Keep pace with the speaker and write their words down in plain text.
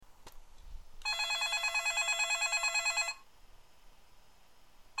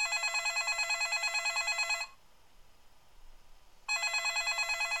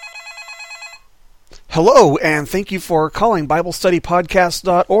Hello, and thank you for calling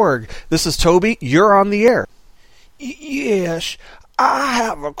BibleStudyPodcast.org. This is Toby. You're on the air. Yes, I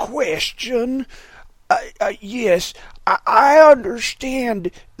have a question. Yes, I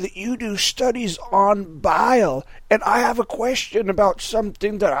understand that you do studies on bile, and I have a question about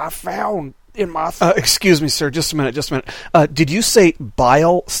something that I found in my... Excuse me, sir, just a minute. Did you say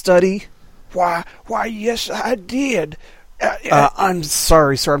bile study? Why, yes, I did. I'm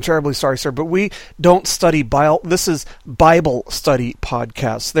sorry, sir. I'm terribly sorry, sir. But we don't study bile. This is Bible Study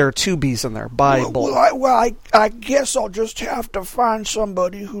Podcast. There are two B's in there. Bible. I guess I'll just have to find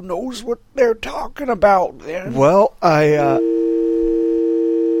somebody who knows what they're talking about then. Well,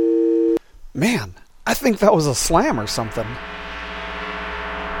 Man, I think that was a slam or something.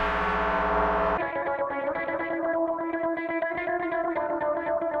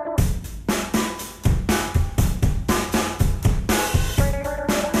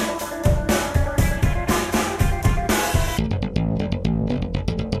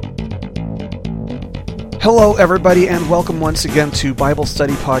 Hello, everybody, and welcome once again to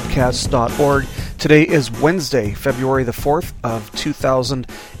BibleStudyPodcast.org. Today is Wednesday, February the 4th of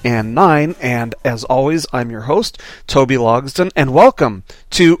 2009, and as always, I'm your host, Toby Logsdon, and welcome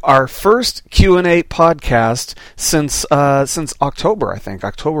to our first Q&A podcast since October, I think.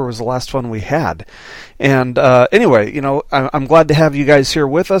 October was the last one we had. And anyway, I'm glad to have you guys here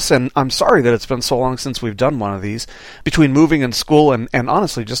with us, and I'm sorry that it's been so long since we've done one of these. Between moving and school and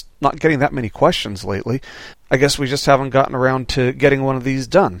honestly just not getting that many questions lately, I guess we just haven't gotten around to getting one of these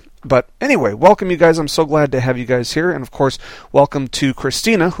done. But anyway, welcome you guys. I'm so glad to have you guys here. And of course, welcome to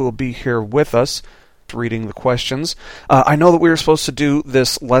Christina, who will be here with us reading the questions. I know that we were supposed to do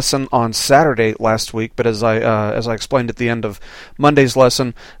this lesson on Saturday last week, but as I explained at the end of Monday's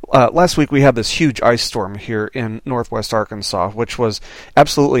lesson, last week we had this huge ice storm here in northwest Arkansas, which was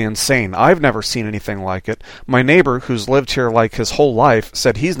absolutely insane. I've never seen anything like it. My neighbor, who's lived here like his whole life,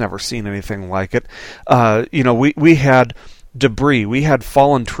 said he's never seen anything like it. We had debris. We had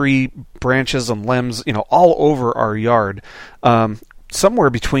fallen tree branches and limbs, all over our yard. Somewhere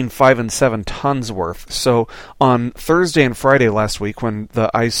between 5 and 7 tons worth. So on Thursday and Friday last week, when the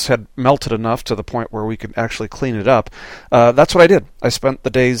ice had melted enough to the point where we could actually clean it up, that's what I did. I spent the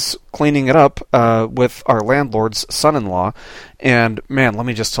days cleaning it up with our landlord's son-in-law. And man, let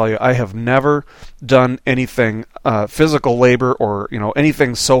me just tell you, I have never done anything physical labor or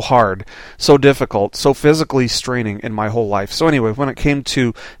anything so hard, so difficult, so physically straining in my whole life. So anyway, when it came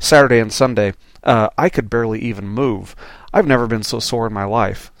to Saturday and Sunday, I could barely even move. I've never been so sore in my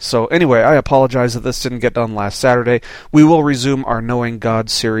life. So anyway, I apologize that this didn't get done last Saturday. We will resume our Knowing God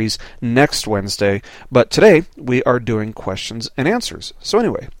series next Wednesday, but today we are doing questions and answers. So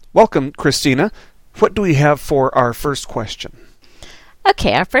anyway, welcome, Christina. What do we have for our first question?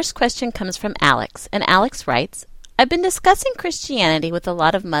 Okay, our first question comes from Alex, and Alex writes, I've been discussing Christianity with a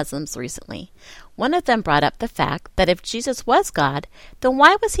lot of Muslims recently. One of them brought up the fact that if Jesus was God, then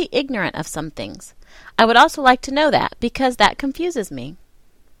why was he ignorant of some things? I would also like to know that, because that confuses me.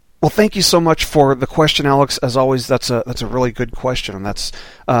 Well, thank you so much for the question, Alex. As always, that's a really good question, and that's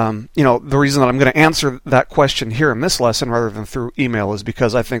the reason that I'm going to answer that question here in this lesson rather than through email is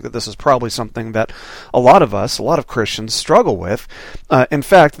because I think that this is probably something that a lot of Christians struggle with. In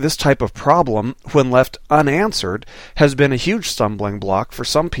fact, this type of problem, when left unanswered, has been a huge stumbling block for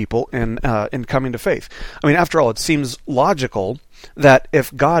some people in coming to faith. I mean, after all, it seems logical that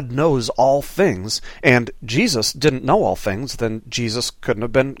if God knows all things, and Jesus didn't know all things, then Jesus couldn't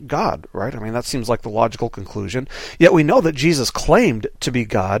have been God, right? I mean, that seems like the logical conclusion. Yet we know that Jesus claimed to be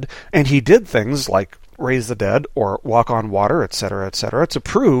God, and he did things like raise the dead or walk on water, etc., to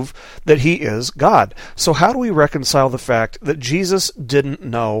prove that he is God. So how do we reconcile the fact that Jesus didn't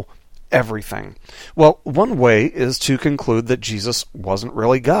know everything? Well, one way is to conclude that Jesus wasn't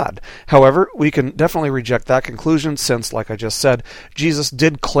really God. However, we can definitely reject that conclusion since, like I just said, Jesus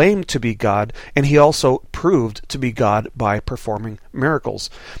did claim to be God, and he also proved to be God by performing miracles.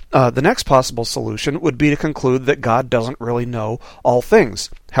 The next possible solution would be to conclude that God doesn't really know all things.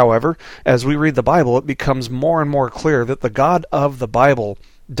 However, as we read the Bible, it becomes more and more clear that the God of the Bible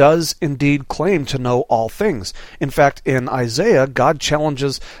does indeed claim to know all things. In fact, in Isaiah, God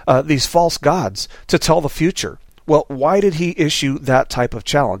challenges these false gods to tell the future. Well, why did he issue that type of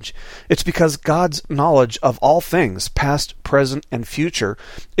challenge? It's because God's knowledge of all things, past, present, and future,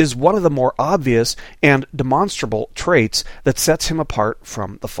 is one of the more obvious and demonstrable traits that sets him apart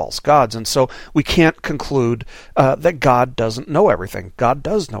from the false gods. And so we can't conclude that God doesn't know everything. God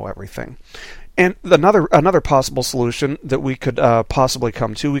does know everything. And another possible solution that we could possibly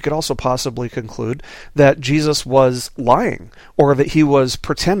come to, we could also possibly conclude that Jesus was lying, or that he was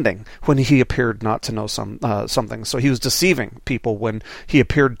pretending when he appeared not to know something. So he was deceiving people when he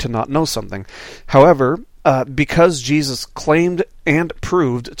appeared to not know something. However, because Jesus claimed and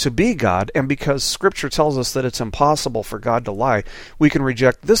proved to be God, and because Scripture tells us that it's impossible for God to lie, we can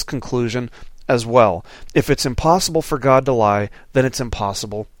reject this conclusion as well. If it's impossible for God to lie, then it's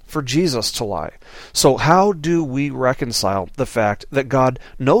impossible for Jesus to lie. So how do we reconcile the fact that God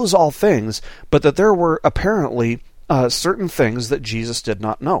knows all things, but that there were apparently certain things that Jesus did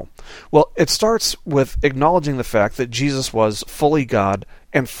not know? Well, it starts with acknowledging the fact that Jesus was fully God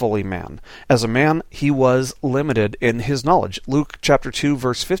and fully man. As a man, he was limited in his knowledge. Luke chapter 2,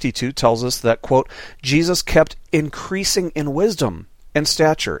 verse 52 tells us that, quote, Jesus kept increasing in wisdom and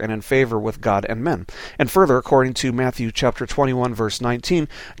stature and in favor with God and men. And further, according to Matthew chapter 21, verse 19,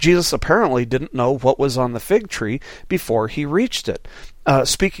 Jesus apparently didn't know what was on the fig tree before he reached it.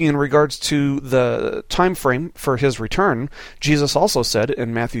 Speaking in regards to the time frame for his return, Jesus also said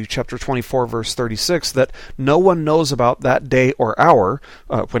in Matthew chapter 24, verse 36, that no one knows about that day or hour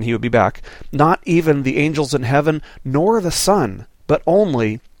when he would be back, not even the angels in heaven, nor the Son, but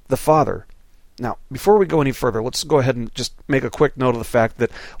only the Father. Now, before we go any further, let's go ahead and just make a quick note of the fact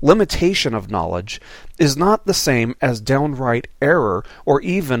that limitation of knowledge is not the same as downright error or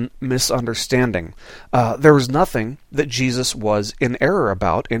even misunderstanding. There was nothing that Jesus was in error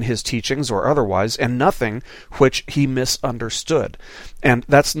about in his teachings or otherwise, and nothing which he misunderstood. And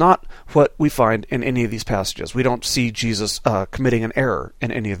that's not what we find in any of these passages. We don't see Jesus committing an error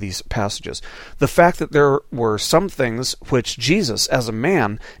in any of these passages. The fact that there were some things which Jesus, as a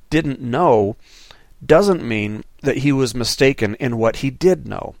man, didn't know doesn't mean that he was mistaken in what he did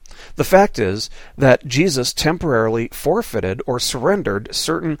know. The fact is that Jesus temporarily forfeited or surrendered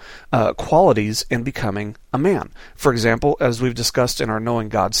certain qualities in becoming a man. For example, as we've discussed in our Knowing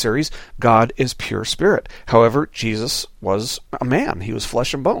God series, God is pure spirit. However, Jesus was a man. He was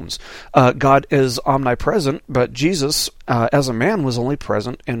flesh and bones. God is omnipresent, but Jesus, as a man, was only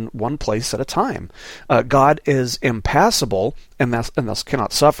present in one place at a time. God is impassible and thus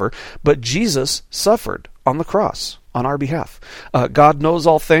cannot suffer, but Jesus suffered on the cross on our behalf. God knows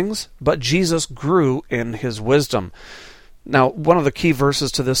all things, but Jesus grew in his wisdom. Now, one of the key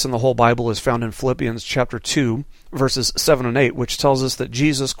verses to this in the whole Bible is found in Philippians chapter 2, verses 7 and 8, which tells us that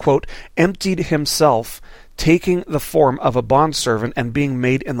Jesus, quote, emptied himself, taking the form of a bondservant and being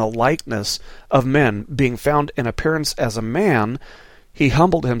made in the likeness of men, being found in appearance as a man, he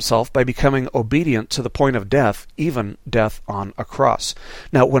humbled himself by becoming obedient to the point of death, even death on a cross.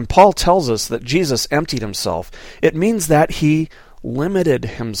 Now, when Paul tells us that Jesus emptied himself, it means that he limited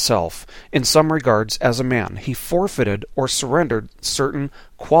himself in some regards as a man. He forfeited or surrendered certain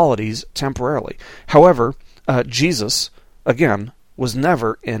qualities temporarily. However, Jesus, again, was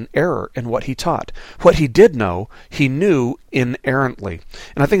never in error in what he taught. What he did know, he knew inerrantly.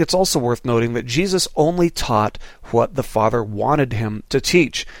 And I think it's also worth noting that Jesus only taught what the Father wanted him to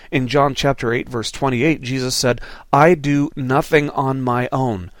teach. In John chapter 8, verse 28, Jesus said, I do nothing on my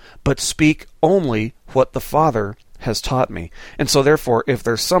own, but speak only what the Father has taught me. And so therefore, if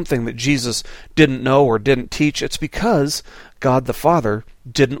there's something that Jesus didn't know or didn't teach, it's because God the Father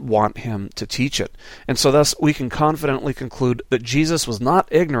didn't want him to teach it. And so thus we can confidently conclude that Jesus was not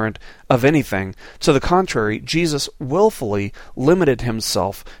ignorant of anything. To the contrary, Jesus willfully limited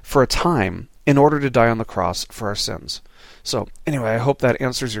himself for a time in order to die on the cross for our sins. So anyway, I hope that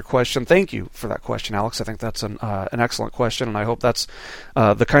answers your question. Thank you for that question, Alex. I think that's an excellent question, and I hope that's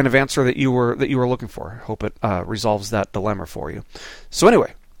the kind of answer that you were looking for. I hope it resolves that dilemma for you. So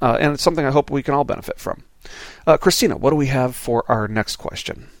anyway, and it's something I hope we can all benefit from. Christina, what do we have for our next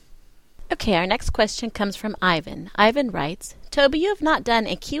question? Okay, our next question comes from Ivan. Ivan writes, Toby, you have not done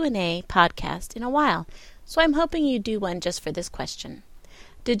a Q&A podcast in a while, so I'm hoping you do one just for this question.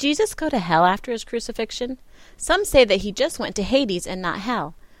 Did Jesus go to hell after his crucifixion? Some say that he just went to Hades and not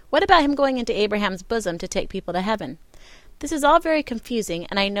hell. What about him going into Abraham's bosom to take people to heaven? This is all very confusing,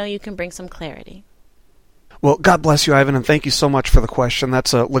 and I know you can bring some clarity. Well, God bless you, Ivan, and thank you so much for the question.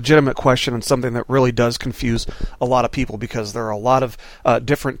 That's a legitimate question and something that really does confuse a lot of people because there are a lot of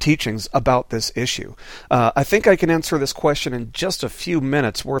different teachings about this issue. I think I can answer this question in just a few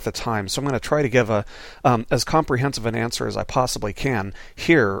minutes worth of time, so I'm going to try to give as comprehensive an answer as I possibly can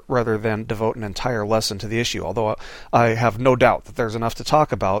here rather than devote an entire lesson to the issue, although I have no doubt that there's enough to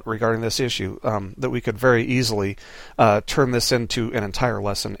talk about regarding this issue that we could very easily turn this into an entire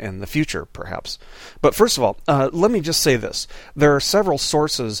lesson in the future, perhaps. But first of all, let me just say this. There are several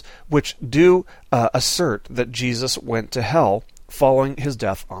sources which do assert that Jesus went to hell following his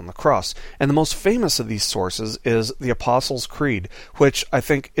death on the cross. And the most famous of these sources is the Apostles' Creed, which I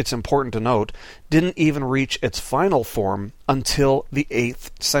think it's important to note didn't even reach its final form until the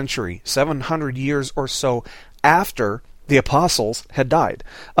 8th century, 700 years or so after the apostles had died.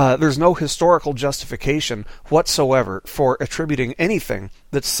 There's no historical justification whatsoever for attributing anything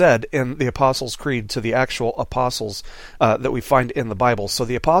that's said in the Apostles' Creed to the actual apostles that we find in the Bible. So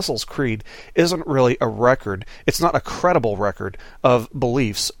the Apostles' Creed isn't really a record. It's not a credible record of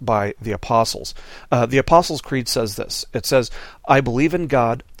beliefs by the apostles. The Apostles' Creed says this. It says, "I believe in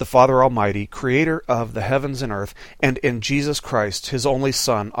God, the Father Almighty, creator of the heavens and earth, and in Jesus Christ, his only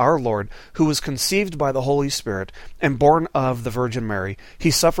Son, our Lord, who was conceived by the Holy Spirit and born of the Virgin Mary.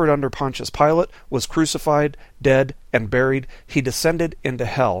 He suffered under Pontius Pilate, was crucified, dead, and buried. He descended into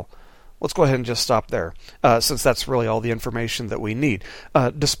hell." Let's go ahead and just stop there, since that's really all the information that we need.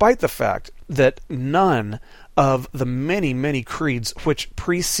 Despite the fact that none of the many, many creeds which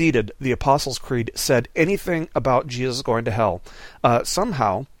preceded the Apostles' Creed said anything about Jesus going to hell,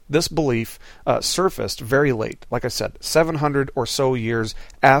 somehow this belief surfaced very late, like I said, 700 or so years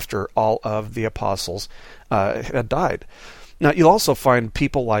after all of the apostles had died. Now, you'll also find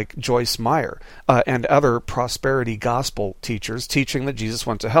people like Joyce Meyer and other prosperity gospel teachers teaching that Jesus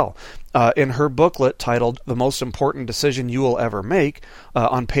went to hell. In her booklet titled "The Most Important Decision You Will Ever Make,"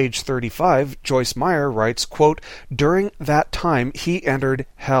 on page 35, Joyce Meyer writes, quote, "During that time he entered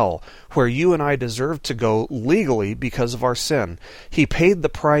hell, where you and I deserved to go legally because of our sin. He paid the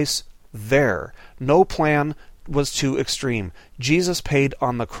price there. No plan was too extreme. Jesus paid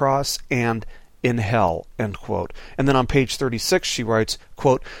on the cross and in hell," end quote. And then on page 36 she writes,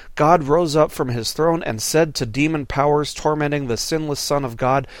 quote, "God rose up from his throne and said to demon powers tormenting the sinless Son of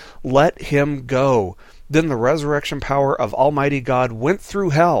God, 'Let him go.' Then the resurrection power of Almighty God went through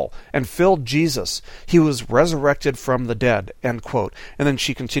hell and filled Jesus. He was resurrected from the dead," end quote. And then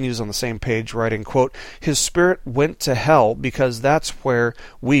she continues on the same page writing, quote, "His spirit went to hell because that's where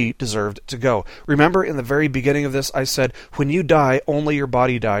we deserved to go." Remember in the very beginning of this I said, when you die, only your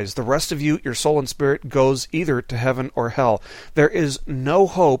body dies. The rest of you, your soul and spirit, goes either to heaven or hell. There is no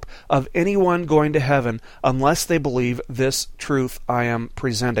hope of anyone going to heaven unless they believe this truth I am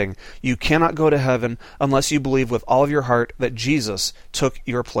presenting. You cannot go to heaven unless you believe with all of your heart that Jesus took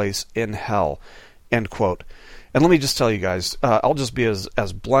your place in hell, end quote. And let me just tell you guys, I'll just be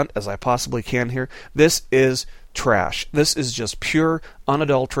as blunt as I possibly can here. This is trash. This is just pure,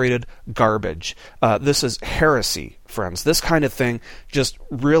 unadulterated garbage. This is heresy, friends. This kind of thing just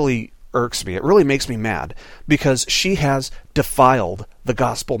really irks me. It really makes me mad because she has defiled the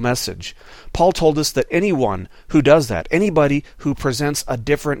gospel message. Paul told us that anyone who does that, anybody who presents a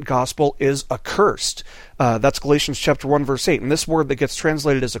different gospel, is accursed. That's Galatians chapter 1, verse 8. And this word that gets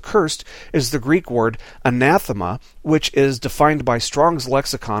translated as accursed is the Greek word anathema, which is defined by Strong's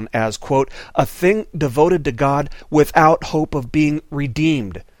lexicon as, quote, "a thing devoted to God without hope of being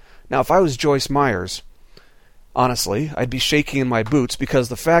redeemed." Now, if I was Joyce Myers, honestly, I'd be shaking in my boots, because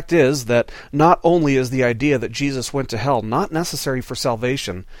the fact is that not only is the idea that Jesus went to hell not necessary for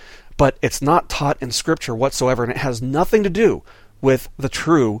salvation, but it's not taught in Scripture whatsoever, and it has nothing to do with the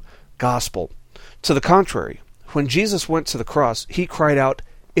true gospel. To the contrary, when Jesus went to the cross, he cried out,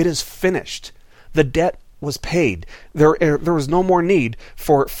 "It is finished." The debt was paid. There was no more need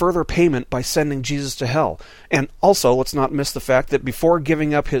for further payment by sending Jesus to hell. And also, let's not miss the fact that before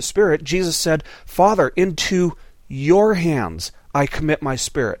giving up his spirit, Jesus said, "Father, into your hands I commit my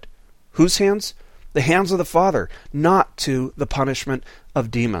spirit." Whose hands? The hands of the Father, not to the punishment of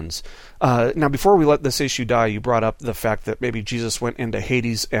demons. Now, before we let this issue die, you brought up the fact that maybe Jesus went into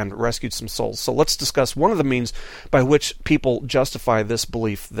Hades and rescued some souls. So let's discuss one of the means by which people justify this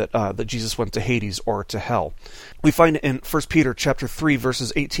belief that Jesus went to Hades or to hell. We find in 1 Peter chapter 3,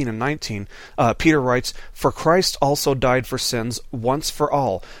 verses 18 and 19, Peter writes, "For Christ also died for sins once for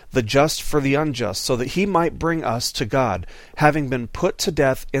all, the just for the unjust, so that he might bring us to God, having been put to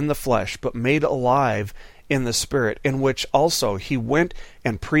death in the flesh, but made alive in the Spirit, in which also he went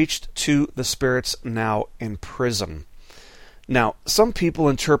and preached to the spirits now in prison." Now, some people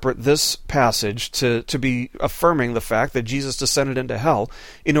interpret this passage to be affirming the fact that Jesus descended into hell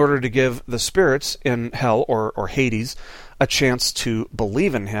in order to give the spirits in hell or Hades a chance to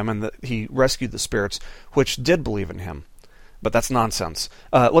believe in him, and that he rescued the spirits which did believe in him. But that's nonsense.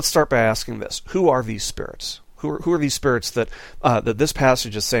 Let's start by asking this. Who are these spirits? Who are these spirits that this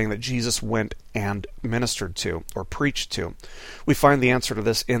passage is saying that Jesus went and ministered to or preached to? We find the answer to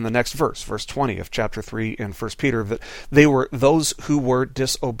this in the next verse, verse 20 of chapter 3 in 1 Peter, that they were those who were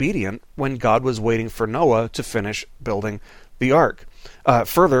disobedient when God was waiting for Noah to finish building the ark.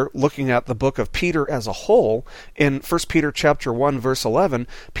 Further, looking at the book of Peter as a whole, in 1 Peter chapter 1, verse 11,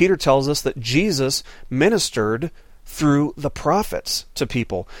 Peter tells us that Jesus ministered through the prophets to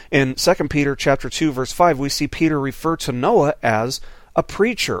people. In 2 Peter chapter 2, verse 5, we see Peter refer to Noah as a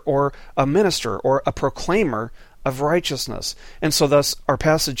preacher or a minister or a proclaimer of righteousness. And so thus our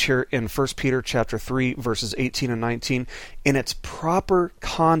passage here in 1 Peter chapter 3, verses 18 and 19, in its proper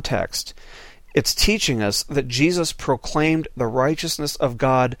context, it's teaching us that Jesus proclaimed the righteousness of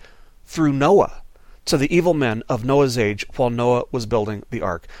God through Noah to the evil men of Noah's age while Noah was building the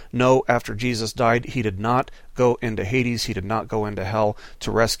ark. No, after Jesus died, he did not go into Hades. He did not go into hell to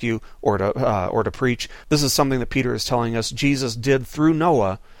rescue or to preach. This is something that Peter is telling us Jesus did through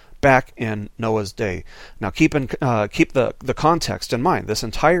Noah back in Noah's day. Now keep the context in mind. This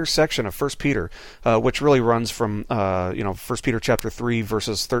entire section of 1 Peter, which really runs from 1 Peter chapter 3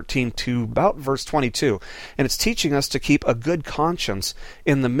 verses 13 to about verse 22, and it's teaching us to keep a good conscience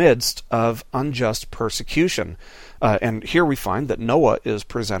in the midst of unjust persecution. And here we find that Noah is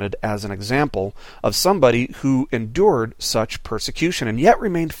presented as an example of somebody who endured such persecution and yet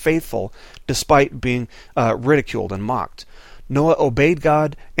remained faithful despite being ridiculed and mocked. Noah obeyed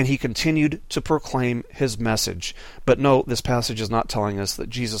God, and he continued to proclaim his message. But no, this passage is not telling us that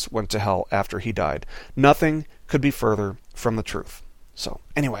Jesus went to hell after he died. Nothing could be further from the truth. So,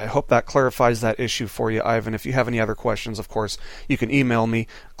 anyway, I hope that clarifies that issue for you, Ivan. If you have any other questions, of course, you can email me,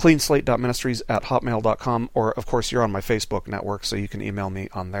 cleanslate.ministries@hotmail.com, or, of course, you're on my Facebook network, so you can email me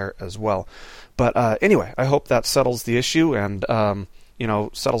on there as well. But anyway, I hope that settles the issue and,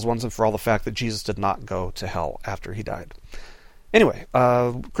 settles once and for all the fact that Jesus did not go to hell after he died. Anyway,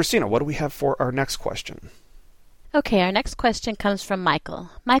 Christina, what do we have for our next question? Okay, our next question comes from Michael.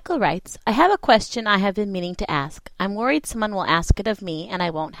 Michael writes, I have a question I have been meaning to ask. I'm worried someone will ask it of me and I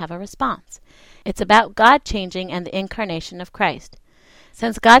won't have a response. It's about God changing and the incarnation of Christ.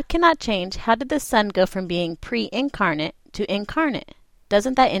 Since God cannot change, how did the Son go from being pre-incarnate to incarnate?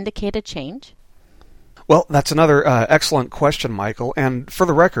 Doesn't that indicate a change? Well, that's another excellent question, Michael. And for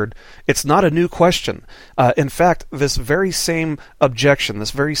the record, it's not a new question. In fact, this very same objection,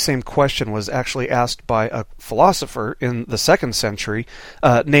 this very same question was actually asked by a philosopher in the 2nd century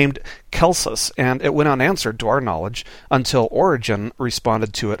named Celsus, and it went unanswered to our knowledge until Origen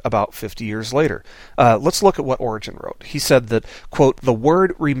responded to it about 50 years later. Let's look at what Origen wrote. He said that, quote, the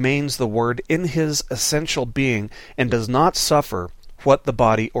Word remains the Word in his essential being and does not suffer what the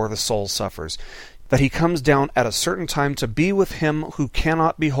body or the soul suffers. That he comes down at a certain time to be with him who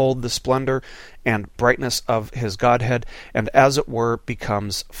cannot behold the splendor and brightness of his Godhead, and as it were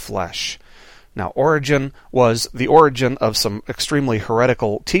becomes flesh. Now, Origen was the origin of some extremely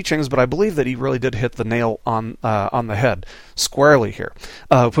heretical teachings, but I believe that he really did hit the nail on the head squarely here.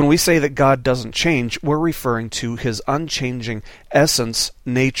 When we say that God doesn't change, we're referring to his unchanging essence,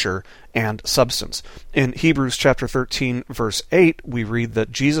 nature, and substance. In Hebrews chapter 13, verse 8, we read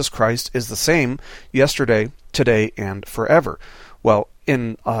that Jesus Christ is the same yesterday, today, and forever. Well,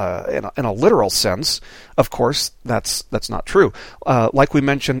 in a literal sense, of course, that's not true. Like we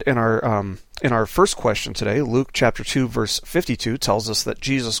mentioned in our first question today, Luke chapter 2, verse 52 tells us that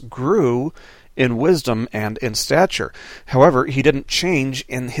Jesus grew in wisdom and in stature. However, he didn't change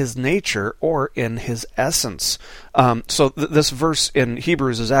in his nature or in his essence. So this verse in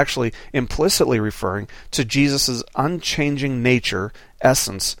Hebrews is actually implicitly referring to Jesus' unchanging nature,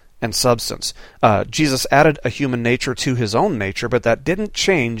 essence, and substance. Jesus added a human nature to his own nature, but that didn't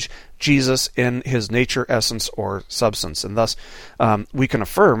change Jesus in his nature, essence, or substance. And thus, we can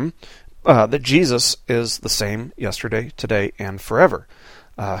affirm that Jesus is the same yesterday, today, and forever.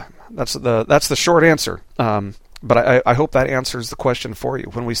 That's the short answer. But I hope that answers the question for you.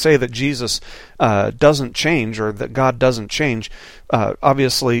 When we say that Jesus doesn't change, or that God doesn't change,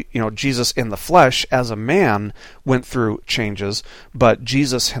 obviously, Jesus in the flesh as a man went through changes, but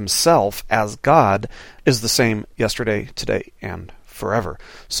Jesus himself as God is the same yesterday, today, and forever.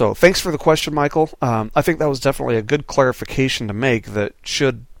 So thanks for the question, Michael. I think that was definitely a good clarification to make that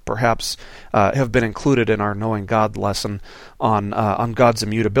should perhaps have been included in our Knowing God lesson on God's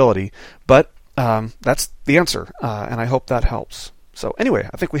immutability. But that's the answer, and I hope that helps. So anyway,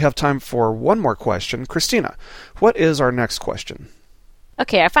 I think we have time for one more question. Christina, what is our next question?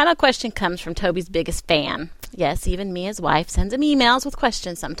 Okay, our final question comes from Toby's biggest fan. Yes, even me, his wife, sends him emails with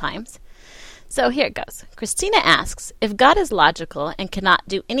questions sometimes. So here it goes. Christina asks, if God is logical and cannot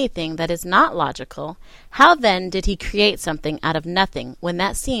do anything that is not logical, how then did he create something out of nothing when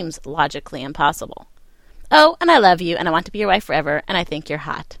that seems logically impossible? Oh, and I love you, and I want to be your wife forever, and I think you're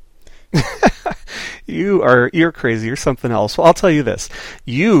hot. You're crazy. You're something else. Well, I'll tell you this.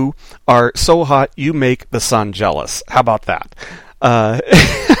 You are so hot, you make the sun jealous. How about that?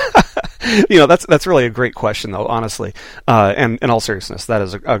 That's really a great question, though, honestly. And in all seriousness, that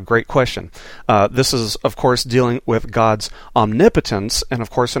is a great question. This is, of course, dealing with God's omnipotence. And, of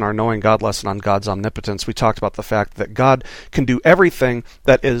course, in our Knowing God lesson on God's omnipotence, we talked about the fact that God can do everything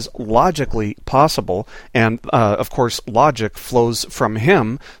that is logically possible. And, of course, logic flows from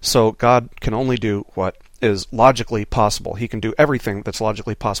Him. So God can only do what is logically possible. He can do everything that's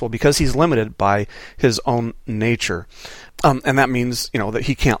logically possible because He's limited by His own nature. And that means, that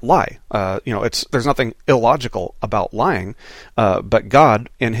He can't lie. There's nothing illogical about lying, but God,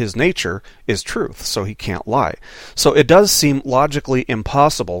 in His nature, is truth, so He can't lie. So it does seem logically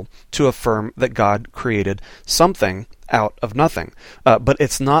impossible to affirm that God created something out of nothing. But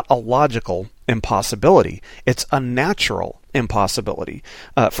it's not a logical impossibility. It's a natural impossibility.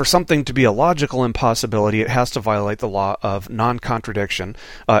 For something to be a logical impossibility, it has to violate the law of non-contradiction.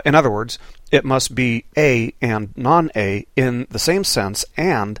 In other words, it must be A and non-A in the same sense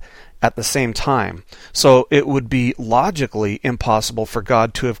and at the same time. So it would be logically impossible for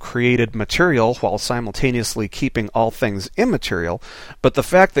God to have created material while simultaneously keeping all things immaterial, but the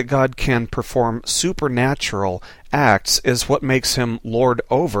fact that God can perform supernatural acts is what makes Him Lord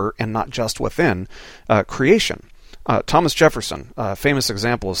over and not just within creation. Thomas Jefferson, a famous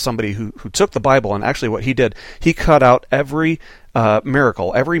example, is somebody who took the Bible, and actually what he did, he cut out every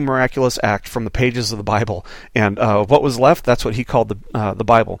miracle, every miraculous act from the pages of the Bible, and what was left, that's what he called the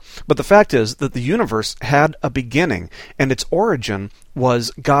Bible. But the fact is that the universe had a beginning, and its origin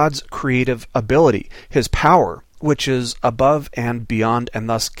was God's creative ability, His power, which is above and beyond, and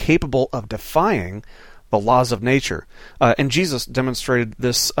thus capable of defying the laws of nature. And Jesus demonstrated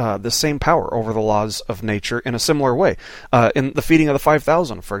this same power over the laws of nature in a similar way. In the feeding of the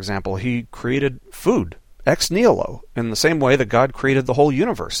 5,000, for example, He created food ex nihilo in the same way that God created the whole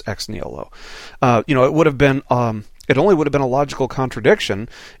universe ex nihilo. It only would have been a logical contradiction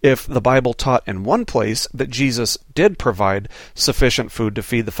if the Bible taught in one place that Jesus did provide sufficient food to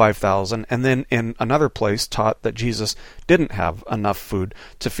feed the 5,000, and then in another place taught that Jesus didn't have enough food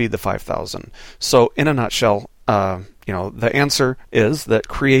to feed the 5,000. So, in a nutshell, the answer is that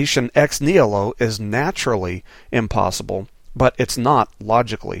creation ex nihilo is naturally impossible, but it's not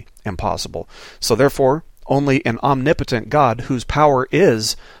logically impossible. So, therefore, only an omnipotent God, whose power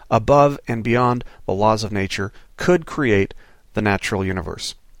is above and beyond the laws of nature, could create the natural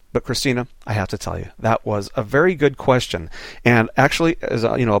universe. But Christina, I have to tell you, that was a very good question. And actually,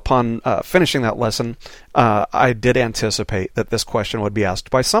 upon finishing that lesson, I did anticipate that this question would be asked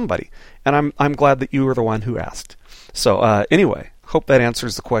by somebody, and I'm glad that you were the one who asked. So anyway, hope that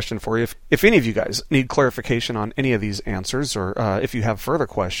answers the question for you. If any of you guys need clarification on any of these answers, or if you have further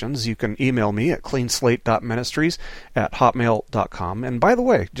questions, you can email me at cleanslate.ministries@hotmail.com. And by the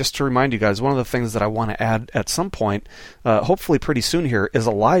way, just to remind you guys, one of the things that I want to add at some point, hopefully pretty soon here, is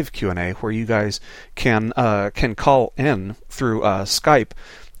a live Q&A where you guys can call in through Skype,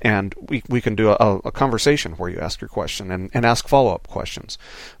 and we can do a conversation where you ask your question and ask follow-up questions.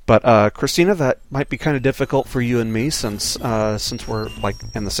 But Christina, that might be kind of difficult for you and me since we're like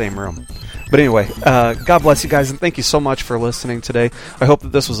in the same room. But anyway, God bless you guys, and thank you so much for listening today. I hope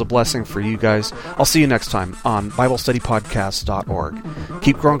that this was a blessing for you guys. I'll see you next time on BibleStudyPodcast.org.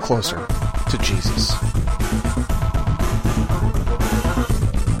 Keep growing closer to Jesus.